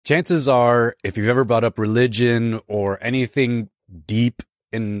Chances are, if you've ever brought up religion or anything deep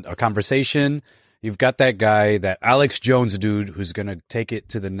in a conversation, you've got that guy, that Alex Jones dude, who's going to take it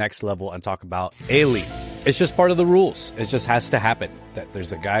to the next level and talk about aliens. It's just part of the rules. It just has to happen. That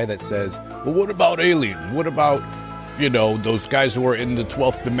there's a guy that says, well, what about aliens? What about, those guys who are in the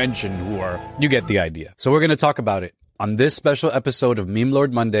 12th dimension you get the idea. So we're going to talk about it. On this special episode of Meme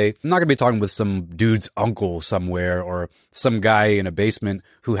Lord Monday, I'm not going to be talking with some dude's uncle somewhere or some guy in a basement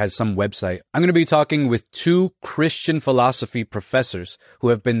who has some website. I'm going to be talking with two Christian philosophy professors who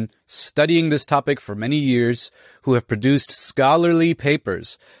have been studying this topic for many years, who have produced scholarly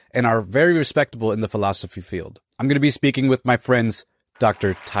papers and are very respectable in the philosophy field. I'm going to be speaking with my friends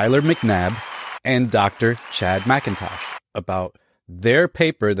Dr. Tyler McNabb and Dr. Chad McIntosh about their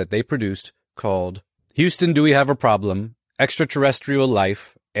paper that they produced called Houston, Do We Have a Problem? Extraterrestrial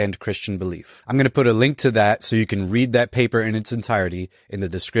Life and Christian Belief. I'm going to put a link to that so you can read that paper in its entirety in the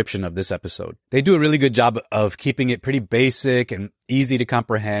description of this episode. They do a really good job of keeping it pretty basic and easy to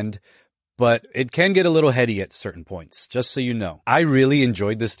comprehend, but it can get a little heady at certain points, just so you know. I really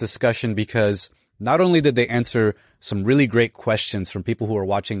enjoyed this discussion because not only did they answer some really great questions from people who are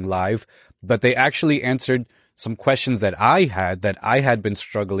watching live, but they actually answered some questions that I had been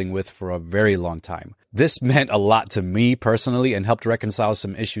struggling with for a very long time. This meant a lot to me personally and helped reconcile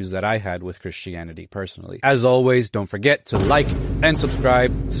some issues that I had with Christianity personally. As always, don't forget to like and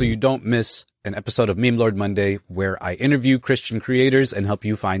subscribe so you don't miss an episode of Meme Lord Monday where I interview Christian creators and help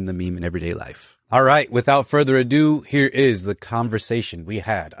you find the meme in everyday life. All right, without further ado, here is the conversation we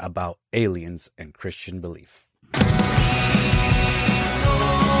had about aliens and Christian belief.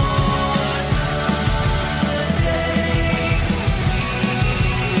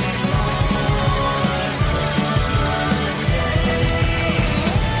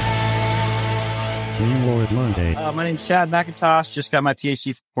 Lord Monday. My name's Chad McIntosh. Just got my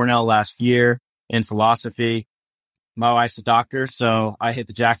PhD from Cornell last year in philosophy. My wife's a doctor, so I hit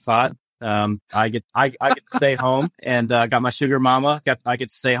the jackpot. I get to stay home and got my sugar mama. I get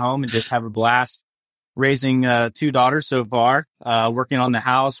to stay home and just have a blast raising two daughters so far. Working on the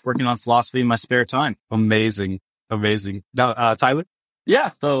house, working on philosophy in my spare time. Amazing. Now, Tyler?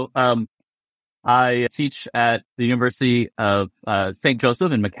 Yeah. So I teach at the University of St.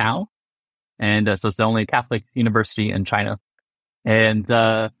 Joseph in Macau. And so it's the only Catholic university in China. And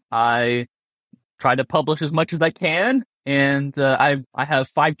I try to publish as much as I can. And I have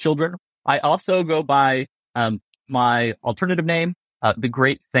 5 children. I also go by my alternative name, the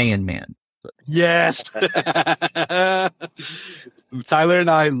Great Saiyan Man. Yes. Tyler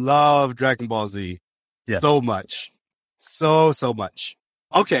and I love Dragon Ball Z so much. So much.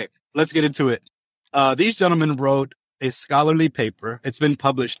 Okay, let's get into it. These gentlemen wrote a scholarly paper. It's been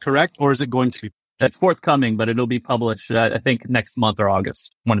published, correct? Or is it going to be? It's forthcoming, but it'll be published, I think, next month or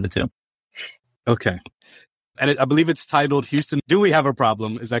August. One of the two. Okay. And I believe it's titled, Houston, Do We Have a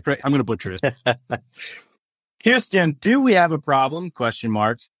Problem? Is that correct? I'm going to butcher it. Houston, do we have a problem? Question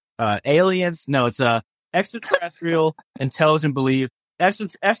mark. Aliens? No, it's extraterrestrial, intelligent belief,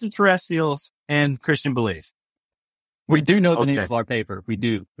 extraterrestrials, and Christian belief. We do know the name of our paper. We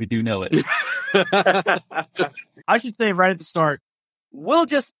do know it. I should say right at the start, we'll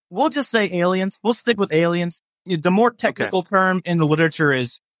just say aliens. We'll stick with aliens. The more technical term in the literature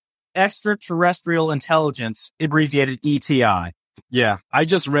is extraterrestrial intelligence, abbreviated ETI. Yeah, I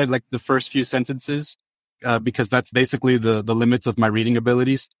just read like the first few sentences because that's basically the limits of my reading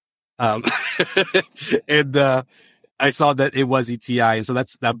abilities. And I saw that it was ETI, and so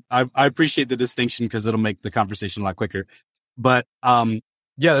I appreciate the distinction because it'll make the conversation a lot quicker. But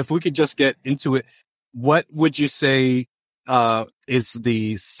if we could just get into it, what would you say is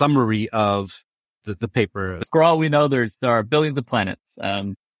the summary of the paper? For all we know, there are billions of planets.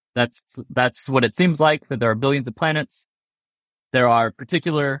 That's what it seems like, that there are billions of planets. There are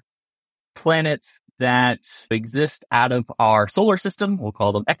particular planets that exist out of our solar system. We'll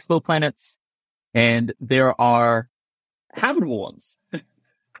call them exoplanets. And there are habitable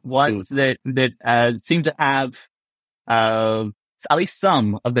ones that seem to have at least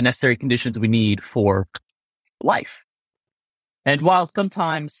some of the necessary conditions we need for life. And while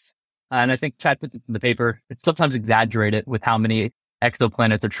sometimes, and I think Chad puts it in the paper, it's sometimes exaggerated with how many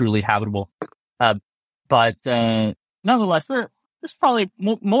exoplanets are truly habitable. But nonetheless, there's probably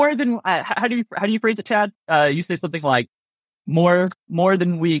more than, how do you phrase it, Chad? You say something like more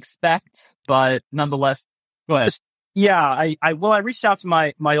than we expect, but nonetheless, go ahead. Yeah, I reached out to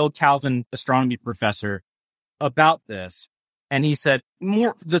my old Calvin astronomy professor about this, and he said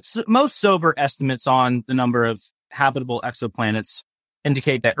the most sober estimates on the number of habitable exoplanets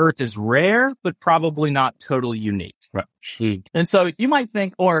indicate that Earth is rare, but probably not totally unique. Right. And so you might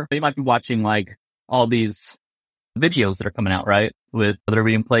think, or you might be watching like all these videos that are coming out, right? That are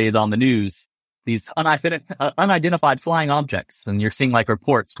being played on the news, these unidentified flying objects. And you're seeing like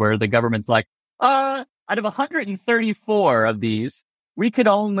reports where the government's like, out of 134 of these, we could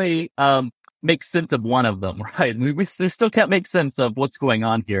only make sense of one of them, right? We still can't make sense of what's going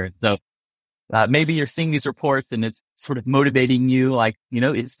on here. So maybe you're seeing these reports and it's sort of motivating you, like,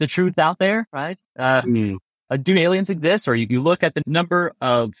 is the truth out there, right? Do aliens exist? Or you look at the number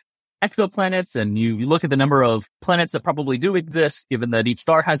of exoplanets and you look at the number of planets that probably do exist, given that each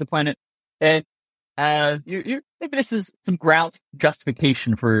star has a planet. And maybe this is some ground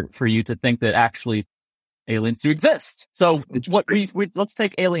justification for you to think that actually aliens do exist. So let's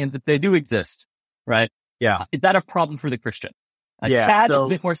take aliens if they do exist, right? Yeah. Is that a problem for the Christian? Yeah. Chad is a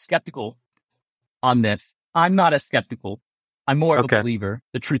bit more skeptical on this. I'm not as skeptical. I'm more of a believer.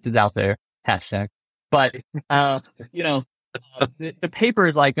 The truth is out there. Hashtag. But, the paper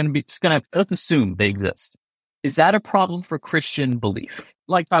is like let's assume they exist. Is that a problem for Christian belief?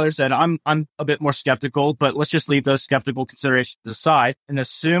 Like Tyler said, I'm a bit more skeptical, but let's just leave those skeptical considerations aside and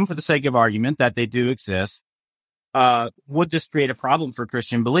assume for the sake of argument that they do exist. Would this create a problem for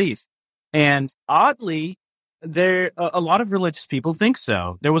Christian belief? And oddly, a lot of religious people think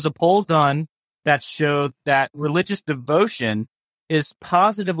so. There was a poll done that showed that religious devotion is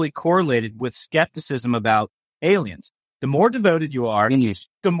positively correlated with skepticism about aliens. The more devoted you are,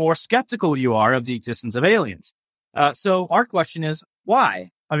 the more skeptical you are of the existence of aliens. So our question is, why?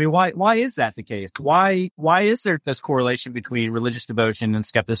 I mean, why is that the case? Why is there this correlation between religious devotion and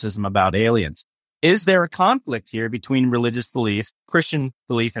skepticism about aliens? Is there a conflict here between religious belief, Christian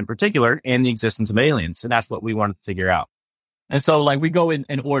belief in particular, and the existence of aliens? And that's what we wanted to figure out. And so like we go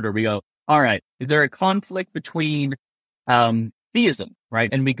in order. We go, all right, is there a conflict between theism, right?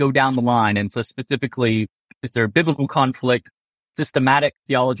 And we go down the line. And so specifically, is there a biblical conflict, systematic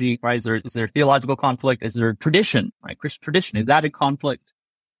theology, right? Is there theological conflict? Is there tradition, right? Christian tradition, is that a conflict?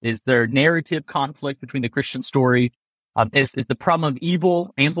 Is there narrative conflict between the Christian story? Is the problem of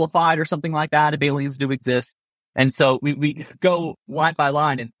evil amplified or something like that if aliens do exist? And so we go line by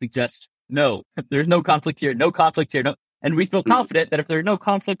line and suggest, no, there's no conflict here, no conflict here. No. And we feel confident that if there's no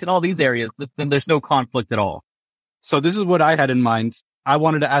conflict in all these areas, then there's no conflict at all. So this is what I had in mind. I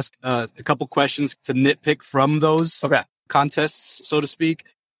wanted to ask a couple questions to nitpick from those contests, so to speak,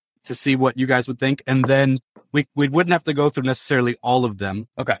 to see what you guys would think. And then we wouldn't have to go through necessarily all of them.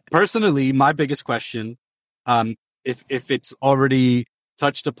 Okay. Personally, my biggest question, if it's already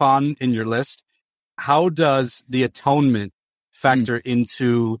touched upon in your list, how does the atonement factor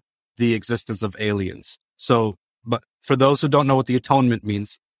into the existence of aliens? So, but for those who don't know what the atonement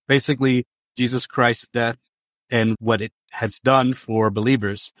means, basically Jesus Christ's death and what it has done for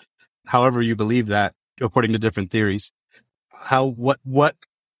believers, however you believe that, according to different theories, how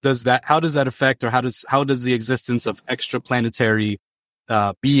does that affect, or how does the existence of extraplanetary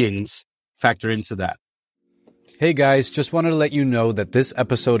beings factor into that? Hey guys, just wanted to let you know that this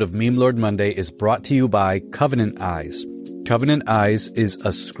episode of Meme Lord Monday is brought to you by Covenant Eyes. Covenant Eyes is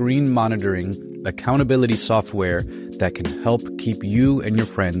a screen monitoring accountability software that can help keep you and your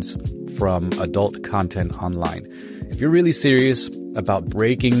friends from adult content online. If you're really serious about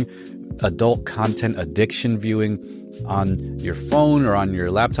breaking adult content addiction viewing on your phone or on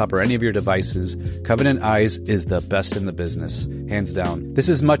your laptop or any of your devices, Covenant Eyes is the best in the business, hands down. This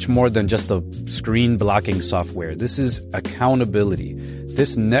is much more than just a screen blocking software. This is accountability.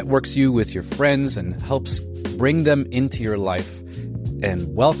 This networks you with your friends and helps bring them into your life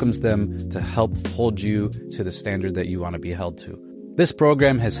and welcomes them to help hold you to the standard that you want to be held to. This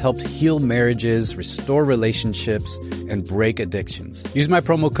program has helped heal marriages, restore relationships, and break addictions. Use my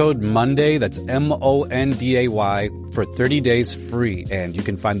promo code MONDAY, that's MONDAY, for 30 days free. And you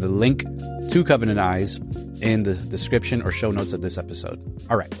can find the link to Covenant Eyes in the description or show notes of this episode.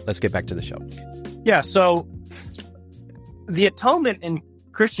 All right, let's get back to the show. Yeah, so the atonement in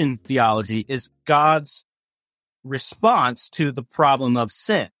Christian theology is God's response to the problem of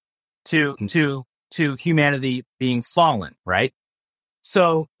sin, to humanity being fallen, right?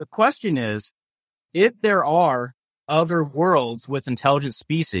 So the question is, if there are other worlds with intelligent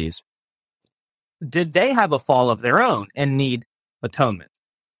species, did they have a fall of their own and need atonement?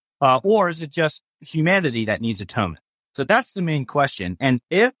 Or is it just humanity that needs atonement? So that's the main question. And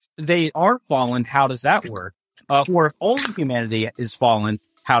if they are fallen, how does that work? Or if only humanity is fallen,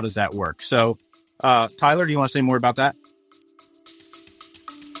 how does that work? So, Tyler, do you want to say more about that?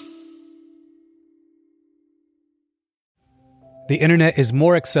 The internet is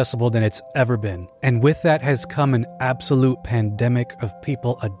more accessible than it's ever been, and with that has come an absolute pandemic of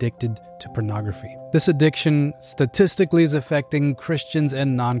people addicted to pornography. This addiction statistically is affecting Christians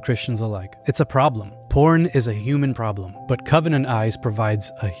and non-Christians alike. It's a problem. Porn is a human problem, but Covenant Eyes provides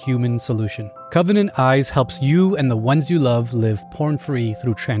a human solution. Covenant Eyes helps you and the ones you love live porn-free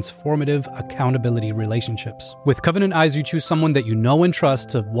through transformative accountability relationships. With Covenant Eyes, you choose someone that you know and trust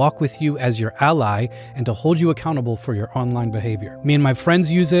to walk with you as your ally and to hold you accountable for your online behavior. Me and my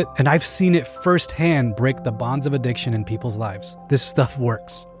friends use it, and I've seen it firsthand break the bonds of addiction in people's lives. This stuff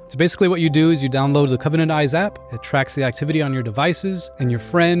works. So basically what you do is you download the Covenant Eyes app, it tracks the activity on your devices, and your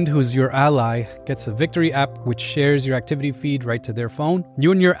friend who's your ally gets a Victory app which shares your activity feed right to their phone.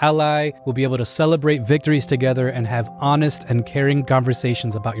 You and your ally will be able to celebrate victories together and have honest and caring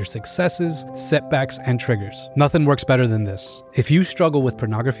conversations about your successes, setbacks, and triggers. Nothing works better than this. If you struggle with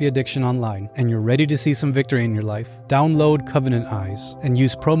pornography addiction online and you're ready to see some victory in your life, download Covenant Eyes and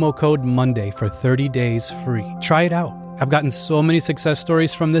use promo code MONDAY for 30 days free. Try it out. I've gotten so many success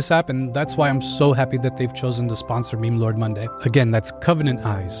stories from this app, and that's why I'm so happy that they've chosen to sponsor Meme Lord Monday. Again, that's Covenant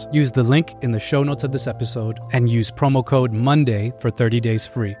Eyes. Use the link in the show notes of this episode and use promo code MONDAY for 30 days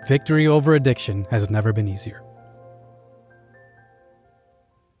free. Victory over addiction has never been easier.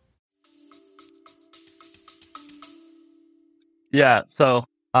 Yeah, so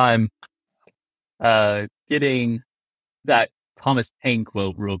I'm getting that Thomas Paine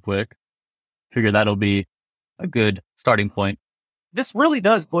quote real quick. Figure that'll be a good starting point. This really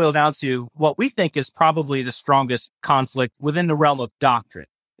does boil down to what we think is probably the strongest conflict within the realm of doctrine,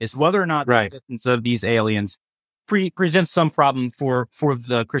 is whether or not the existence of these aliens presents some problem for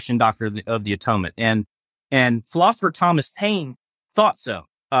the Christian doctrine of the atonement. And philosopher Thomas Paine thought so.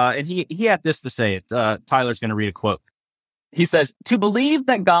 And he had this to say. Tyler's going to read a quote. He says, "To believe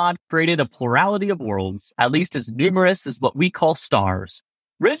that God created a plurality of worlds, at least as numerous as what we call stars,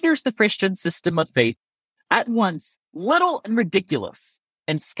 renders the Christian system of faith at once little and ridiculous,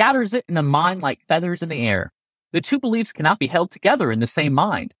 and scatters it in a mind like feathers in the air. The two beliefs cannot be held together in the same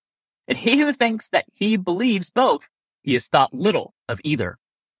mind. And he who thinks that he believes both, he has thought little of either.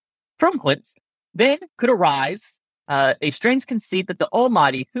 From whence then could arise a strange conceit that the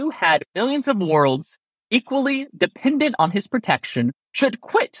Almighty, who had millions of worlds equally dependent on his protection, should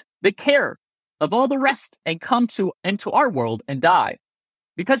quit the care of all the rest and come into our world and die.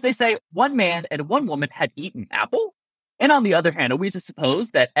 Because they say one man and one woman had eaten apple? And on the other hand, are we to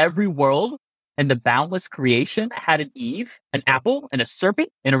suppose that every world and the boundless creation had an Eve, an apple, and a serpent,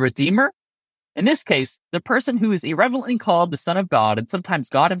 and a redeemer? In this case, the person who is irreverently called the Son of God, and sometimes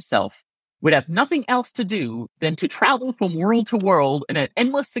God himself, would have nothing else to do than to travel from world to world in an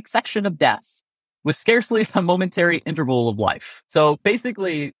endless succession of deaths, with scarcely a momentary interval of life." So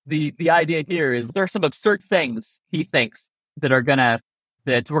basically, the idea here is there are some absurd things, he thinks, that we're going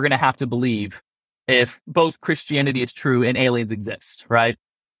to have to believe if both Christianity is true and aliens exist, right?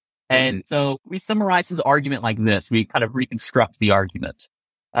 And so we summarize his argument like this. We kind of reconstruct the argument.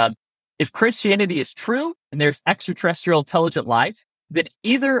 If Christianity is true and there's extraterrestrial intelligent life, then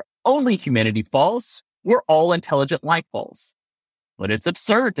either only humanity falls or all intelligent life falls. But it's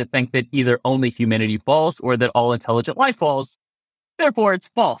absurd to think that either only humanity falls or that all intelligent life falls. Therefore, it's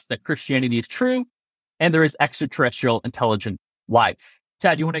false that Christianity is true and there is extraterrestrial intelligent life.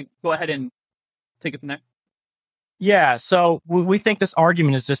 Chad, you want to go ahead and take it from there? Yeah, so we think this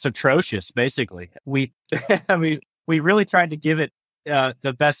argument is just atrocious, basically. We really tried to give it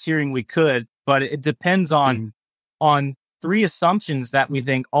the best hearing we could, but it depends on three assumptions that we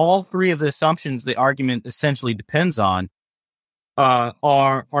think all three of the assumptions the argument essentially depends on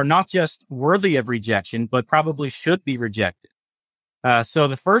are not just worthy of rejection, but probably should be rejected. So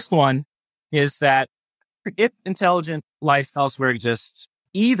the first one is that if intelligent life elsewhere exists,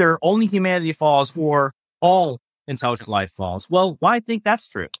 either only humanity falls or all intelligent life falls. Well, why think that's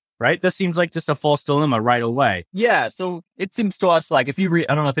true, right? This seems like just a false dilemma right away. Yeah, so it seems to us like if you read,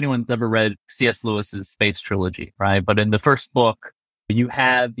 I don't know if anyone's ever read C.S. Lewis's Space Trilogy, right? But in the first book, you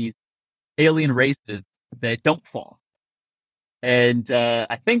have these alien races that don't fall. And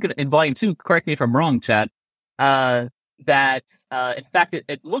I think in volume 2, correct me if I'm wrong, Chad, that in fact,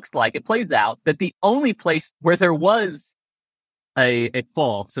 it looks like it plays out that the only place where there was a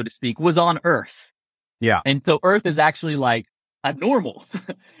fall, so to speak, was on Earth. Yeah. And so Earth is actually like abnormal.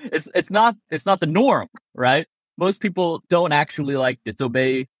 It's not the norm, right? Most people don't actually like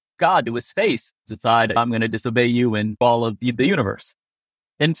disobey God to his face, decide I'm going to disobey you and all of the universe.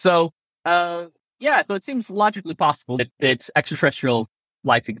 And so, so it seems logically possible that extraterrestrial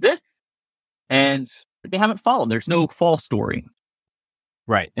life exists and they haven't fallen. There's no fall story.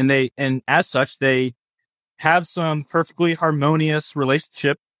 Right. And as such, they have some perfectly harmonious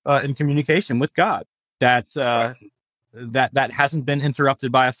relationship and communication with God that hasn't been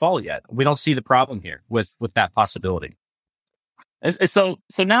interrupted by a fall yet. We don't see the problem here with that possibility. So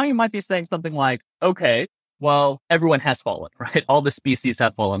now you might be saying something like, okay, well, everyone has fallen, right? All the species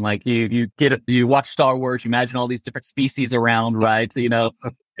have fallen. Like you watch Star Wars, you imagine all these different species around, right? You know,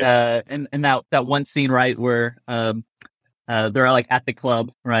 and that one scene, right, where they're like at the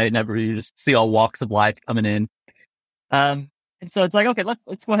club, right? And you just see all walks of life coming in. And so it's like, okay,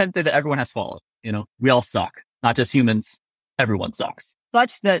 let's go ahead and say that everyone has fallen. You know, we all suck, not just humans. Everyone sucks.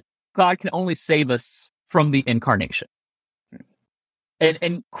 Such that God can only save us from the incarnation.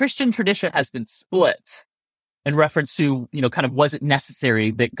 And Christian tradition has been split in reference to, you know, kind of, was it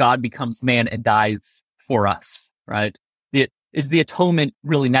necessary that God becomes man and dies for us, right? Is the atonement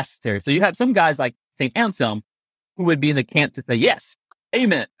really necessary? So you have some guys like St. Anselm who would be in the camp to say, yes,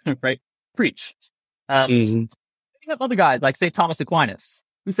 amen, right? Preach. You have other guys like St. Thomas Aquinas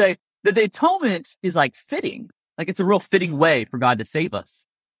who say that the atonement is like fitting, like it's a real fitting way for God to save us.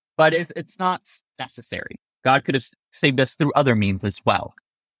 But if it's not necessary, God could have saved us through other means as well.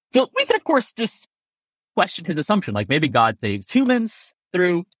 So we can, of course, just question his assumption. Like maybe God saves humans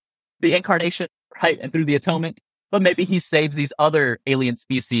through the incarnation, right? And through the atonement, but maybe he saves these other alien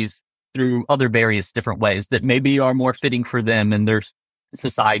species through other various different ways that maybe are more fitting for them and their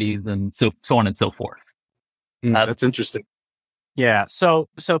societies and so on and so forth. That's interesting. Yeah. So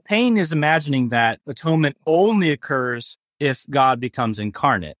Payne is imagining that atonement only occurs if God becomes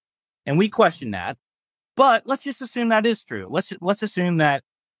incarnate. And we question that. But let's just assume that is true. Let's assume that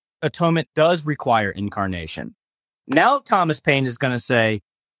atonement does require incarnation. Now Thomas Paine is going to say,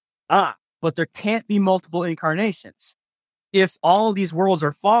 but there can't be multiple incarnations. If all these worlds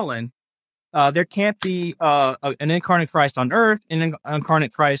are fallen, there can't be an incarnate Christ on Earth, an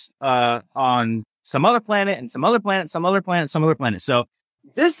incarnate Christ on some other planet, and some other planet, some other planet, some other planet. So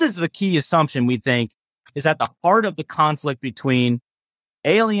this is the key assumption we think is at the heart of the conflict between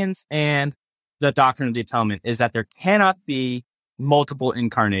aliens and the doctrine of the atonement, is that there cannot be multiple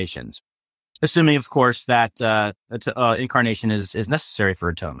incarnations, assuming, of course, that incarnation is necessary for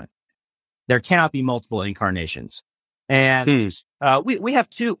atonement. There cannot be multiple incarnations, and we have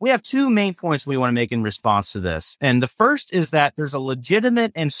two main points we want to make in response to this. And the first is that there's a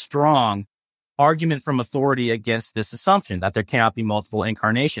legitimate and strong argument from authority against this assumption that there cannot be multiple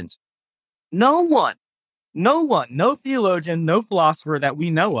incarnations. No theologian, no philosopher that we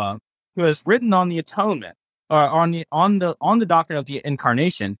know of who has written on the atonement or on the doctrine of the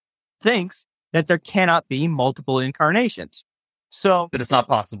incarnation thinks that there cannot be multiple incarnations. So that it's not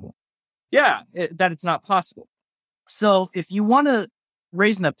possible. Yeah, that it's not possible. So if you want to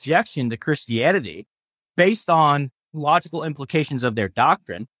raise an objection to Christianity based on logical implications of their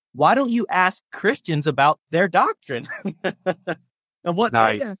doctrine, why don't you ask Christians about their doctrine? And what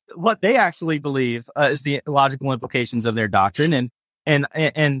they actually believe is the logical implications of their doctrine.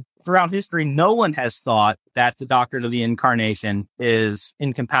 And throughout history, no one has thought that the doctrine of the incarnation is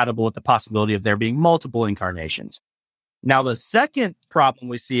incompatible with the possibility of there being multiple incarnations. Now, the second problem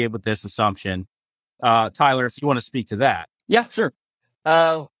we see with this assumption, Tyler, if you want to speak to that. Yeah, sure.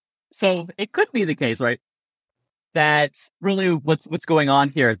 So it could be the case, right, that really what's going on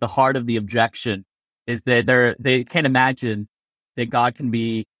here at the heart of the objection is that they can't imagine that God can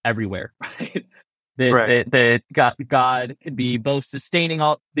be everywhere, right? That God can be both sustaining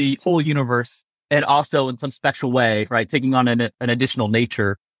all the whole universe and also in some special way, right, taking on an additional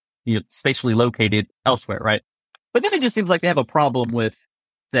nature, spatially located elsewhere, right? But then it just seems like they have a problem with,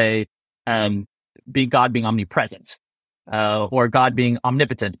 say, God being omnipresent, or God being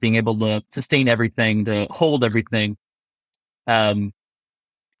omnipotent, being able to sustain everything, to hold everything,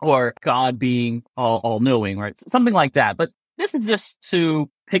 or God being all knowing, right? Something like that. But this is just to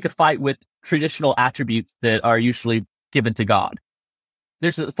pick a fight with traditional attributes that are usually given to God.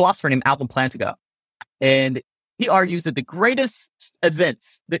 There's a philosopher named Alvin Plantinga, and he argues that the greatest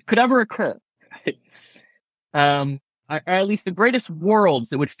events that could ever occur, or at least the greatest worlds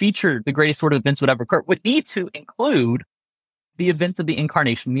that would feature the greatest sort of events would ever occur, would need to include the events of the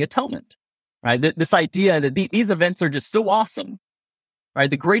incarnation and the atonement, right? This idea that these events are just so awesome, right?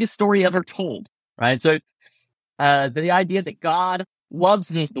 The greatest story ever told, right? So the idea that God loves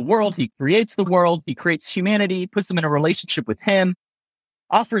the world, he creates the world, he creates humanity, puts them in a relationship with him,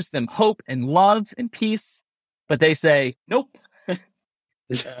 offers them hope and love and peace, but they say, nope,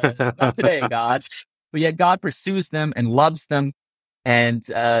 not today, God. But yet God pursues them and loves them and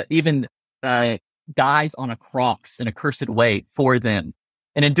even dies on a cross in a cursed way for them.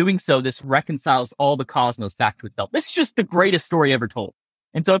 And in doing so, this reconciles all the cosmos back to itself. This is just the greatest story ever told.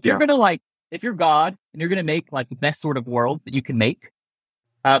 And so if you're going to if you're God and you're going to make like the best sort of world that you can make,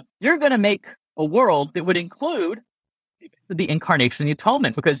 you're going to make a world that would include the incarnation and the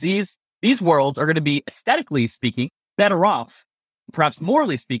atonement, because these worlds are going to be, aesthetically speaking, better off, perhaps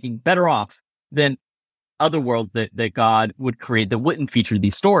morally speaking, better off than other worlds that God would create that wouldn't feature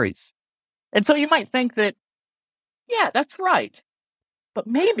these stories. And so you might think that, yeah, that's right. But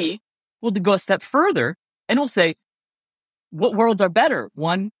maybe we'll go a step further and we'll say, what worlds are better?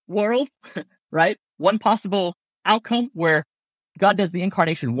 One world, right? One possible outcome where God does the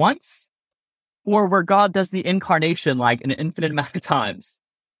incarnation once, or where God does the incarnation like an infinite amount of times,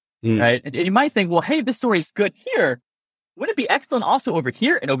 right? And you might think, well, hey, this story is good here. Wouldn't it be excellent also over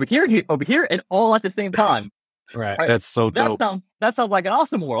here and over here, over here, and all at the same time? Right. That's so dope. That sounds like an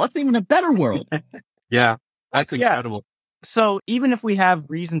awesome world. That's even a better world. Yeah. That's incredible. So even if we have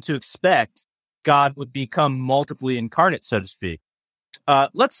reason to expect God would become multiply incarnate, so to speak,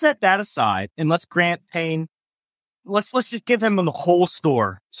 let's set that aside and let's grant Cain, let's just give him the whole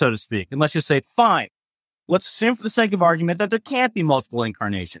store, so to speak. And let's just say, fine, let's assume for the sake of argument that there can't be multiple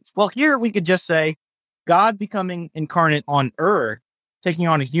incarnations. Well, here we could just say God becoming incarnate on earth, taking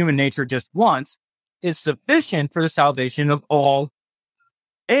on a human nature just once, is sufficient for the salvation of all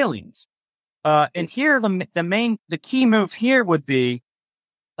aliens. And here, the key move here would be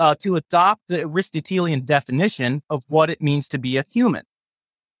to adopt the Aristotelian definition of what it means to be a human.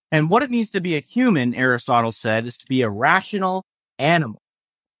 And what it means to be a human, Aristotle said, is to be a rational animal.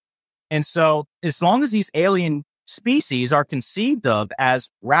 And so, as long as these alien species are conceived of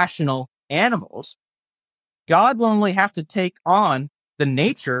as rational animals, God will only have to take on the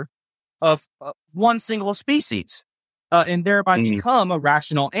nature of one single species, and thereby become a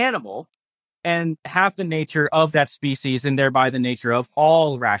rational animal and have the nature of that species and thereby the nature of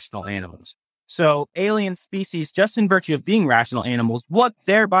all rational animals. So alien species, just in virtue of being rational animals, would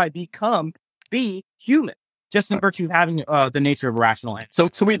thereby be human, just in virtue of having the nature of a rational animal.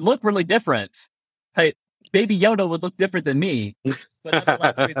 So we look really different. Hey, Baby Yoda would look different than me,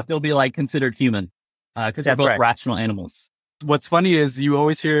 but we'd still be like considered human because they're both rational animals. What's funny is you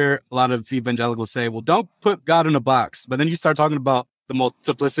always hear a lot of evangelicals say, well, don't put God in a box. But then you start talking about the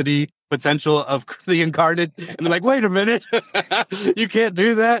multiplicity potential of the incarnate. And they're like, wait a minute, you can't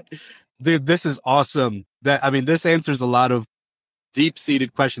do that. Dude, this is awesome. This answers a lot of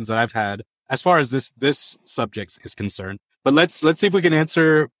deep-seated questions that I've had as far as this subject is concerned. But let's see if we can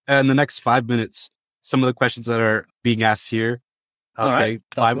answer in the next 5 minutes some of the questions that are being asked here. Okay.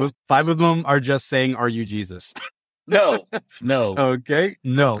 Right. Five of them are just saying, are you Jesus? No. Okay.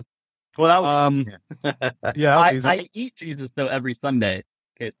 No. Well, that was, yeah. I eat Jesus though every Sunday.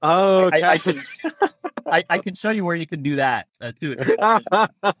 Okay. Oh, okay. I can show you where you can do that too.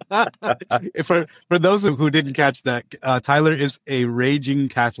 For those who didn't catch that, Tyler is a raging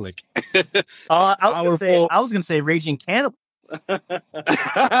Catholic. I was going to say raging cannibal.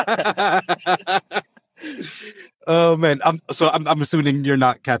 Oh man, I'm assuming you're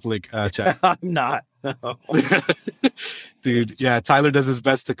not Catholic, Chad. I'm not. Dude, yeah, Tyler does his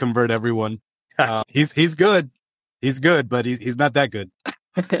best to convert everyone. He's good, but he's not that good.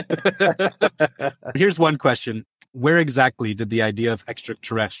 Here's one question: where exactly did the idea of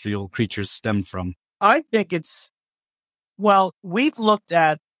extraterrestrial creatures stem from? I think we've looked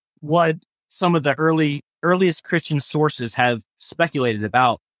at what some of the earliest Christian sources have speculated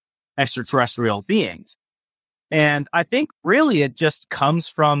about extraterrestrial beings. And I think really it just comes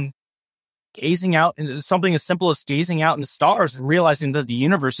from gazing out into something as simple as gazing out in the stars and realizing that the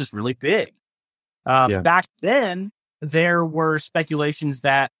universe is really big. Back then, there were speculations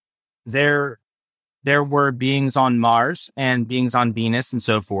that there were beings on Mars and beings on Venus and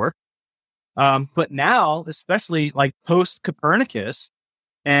so forth. But now, especially like post Copernicus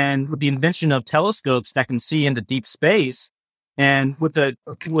and with the invention of telescopes that can see into deep space, and with a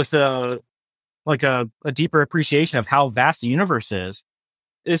deeper appreciation of how vast the universe is,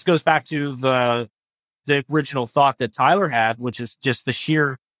 this goes back to the original thought that Tyler had, which is just the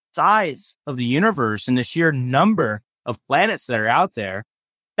sheer size of the universe and the sheer number of planets that are out there.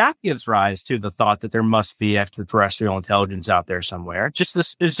 That gives rise to the thought that there must be extraterrestrial intelligence out there somewhere. It's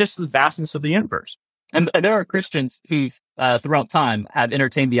just the vastness of the universe. And there are Christians who, throughout time, have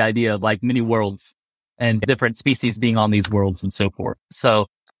entertained the idea of like many worlds and different species being on these worlds and so forth. So,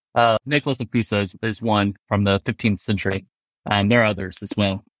 Nicholas of Pisa is one from the 15th century, and there are others as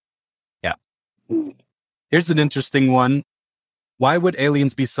well. Yeah. Here's an interesting one. Why would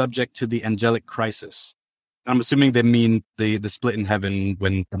aliens be subject to the angelic crisis? I'm assuming they mean the split in heaven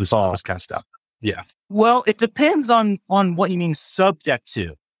when Lucifer was cast out. Yeah. Well, it depends on what you mean subject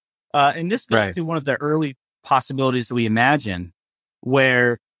to. And this goes to one of the early possibilities that we imagine,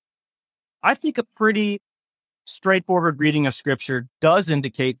 where I think a pretty straightforward reading of scripture does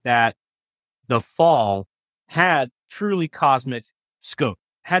indicate that the fall had truly cosmic scope,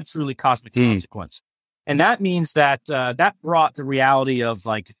 had truly cosmic consequence. And that means that that brought the reality of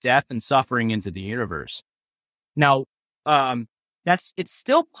like death and suffering into the universe. Now, it's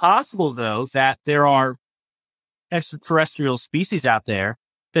still possible though that there are extraterrestrial species out there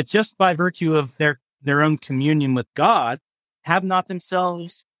that just by virtue of their own communion with God have not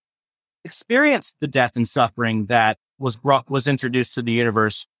themselves experienced the death and suffering that was introduced to the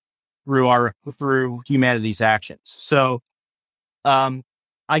universe through humanity's actions. So,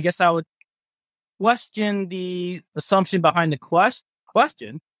 I guess I would question the assumption behind the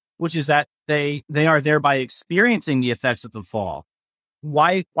question, which is that they are thereby experiencing the effects of the fall.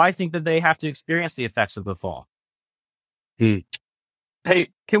 Why think that they have to experience the effects of the fall? Hey,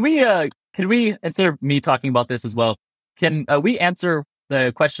 can we instead of me talking about this as well, can we answer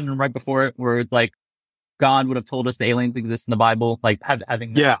the question right before it, where like God would have told us the aliens exist in the Bible, like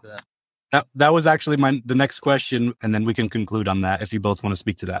having that was actually the next question, and then we can conclude on that if you both want to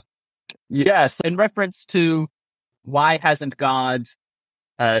speak to that. Yes, in reference to why hasn't God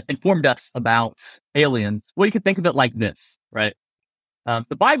informed us about aliens? Well, you could think of it like this, right?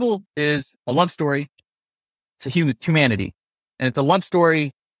 The Bible is a love story to humanity. And it's a love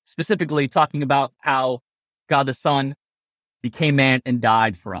story specifically talking about how God the Son became man and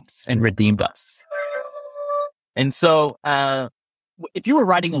died for us and redeemed us. And so if you were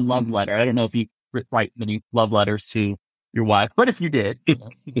writing a love letter, I don't know if you write many love letters to your wife, but if you did,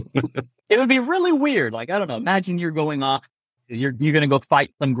 it would be really weird. Like, I don't know, imagine you're going off, you're going to go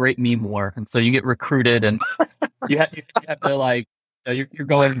fight some great meme war. And so you get recruited and you have to like, you're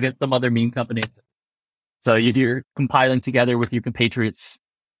going against some other meme companies. So you're compiling together with your compatriots,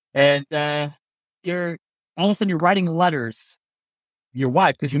 and you're all of a sudden you're writing letters to your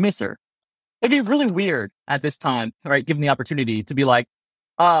wife because you miss her. It'd be really weird at this time, right? Given the opportunity to be like,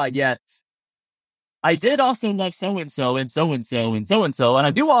 yes, I did also love so and so and so and so and so and so, and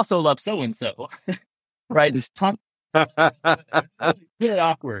I do also love so and so, right? It's a bit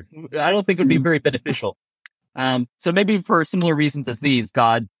awkward. I don't think it would be very beneficial. So maybe for similar reasons as these,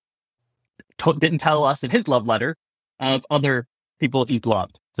 God didn't tell us in his love letter of other people he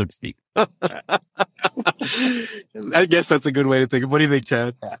loved, so to speak. I guess that's a good way to think. What do you think,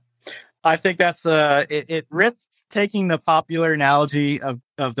 Chad? I think that's it risks taking the popular analogy of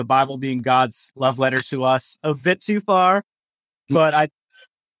the Bible being God's love letter to us a bit too far, but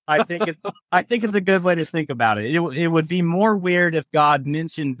I think it's a good way to think about it. It would be more weird if God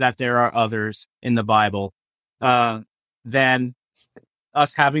mentioned that there are others in the Bible than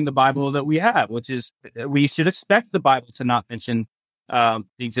us having the Bible that we have, which is we should expect the Bible to not mention the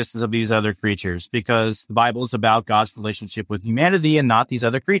existence of these other creatures, because the Bible is about God's relationship with humanity and not these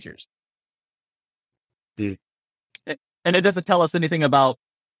other creatures. And it doesn't tell us anything about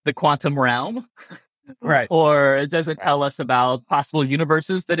the quantum realm, right? Or it doesn't tell us about possible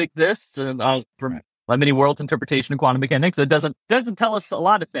universes that exist from limiting worlds interpretation of quantum mechanics. It doesn't tell us a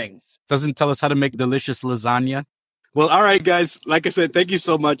lot of things. Doesn't tell us how to make delicious lasagna. Well, all right, guys. Like I said, thank you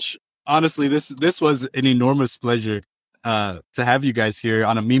so much. Honestly, this was an enormous pleasure to have you guys here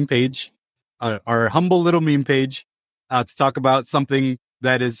on a meme page, our humble little meme page, to talk about something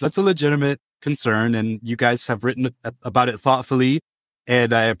that's a legitimate concern, and you guys have written about it thoughtfully,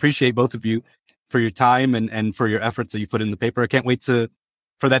 and I appreciate both of you for your time and for your efforts that you put in the paper. I can't wait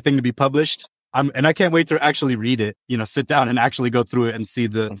for that thing to be published. And I can't wait to actually read it, sit down and actually go through it and see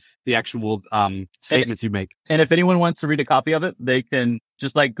the actual statements you make. And if anyone wants to read a copy of it, they can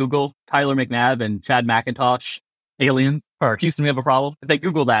just like Google Tyler McNabb and Chad McIntosh aliens or Houston, we have a problem. If they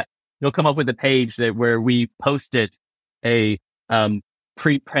Google that, you'll come up with a page where we posted a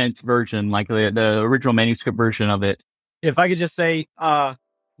preprint version, like the original manuscript version of it. If I could just say,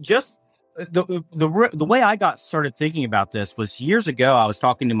 just the way I got started thinking about this was years ago. I was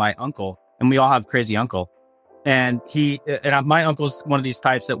talking to my uncle, and we all have a crazy uncle, and my uncle's one of these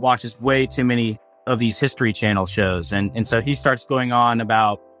types that watches way too many of these History Channel shows, and so he starts going on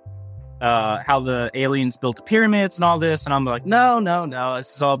about how the aliens built the pyramids and all this, and I'm like, no,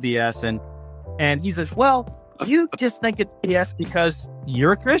 this is all BS, and he says, well, you just think it's BS because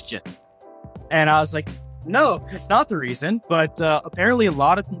you're a Christian. And I was like, no, it's not the reason. But apparently a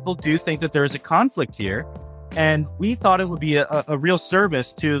lot of people do think that there's a conflict here. And we thought it would be a real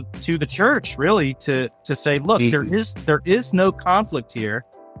service to the church, really, to say, look, there is no conflict here.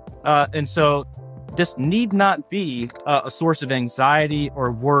 And so this need not be a source of anxiety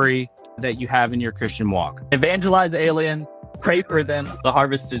or worry that you have in your Christian walk. Evangelize the alien. Pray for them. The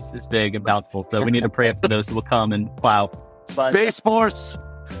harvest is big and bountiful, so we need to pray for those who will come and plow. Space Force.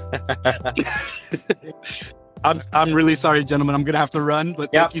 I'm really sorry, gentlemen. I'm gonna have to run,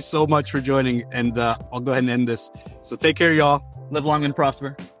 but thank you so much for joining, and I'll go ahead and end this. So take care, y'all. Live long and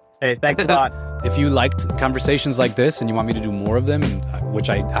prosper. Hey, thanks a lot. If you liked conversations like this and you want me to do more of them, which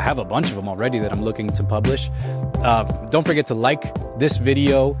I have a bunch of them already that I'm looking to publish, don't forget to like this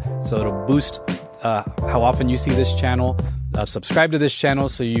video so it'll boost how often you see this channel. Subscribe to this channel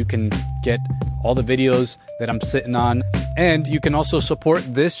so you can get all the videos that I'm sitting on. And you can also support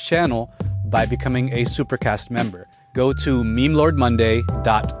this channel by becoming a Supercast member. Go to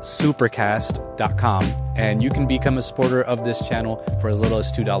memelordmonday.supercast.com and you can become a supporter of this channel for as little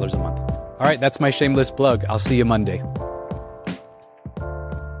as $2 a month. All right, that's my shameless plug. I'll see you Monday.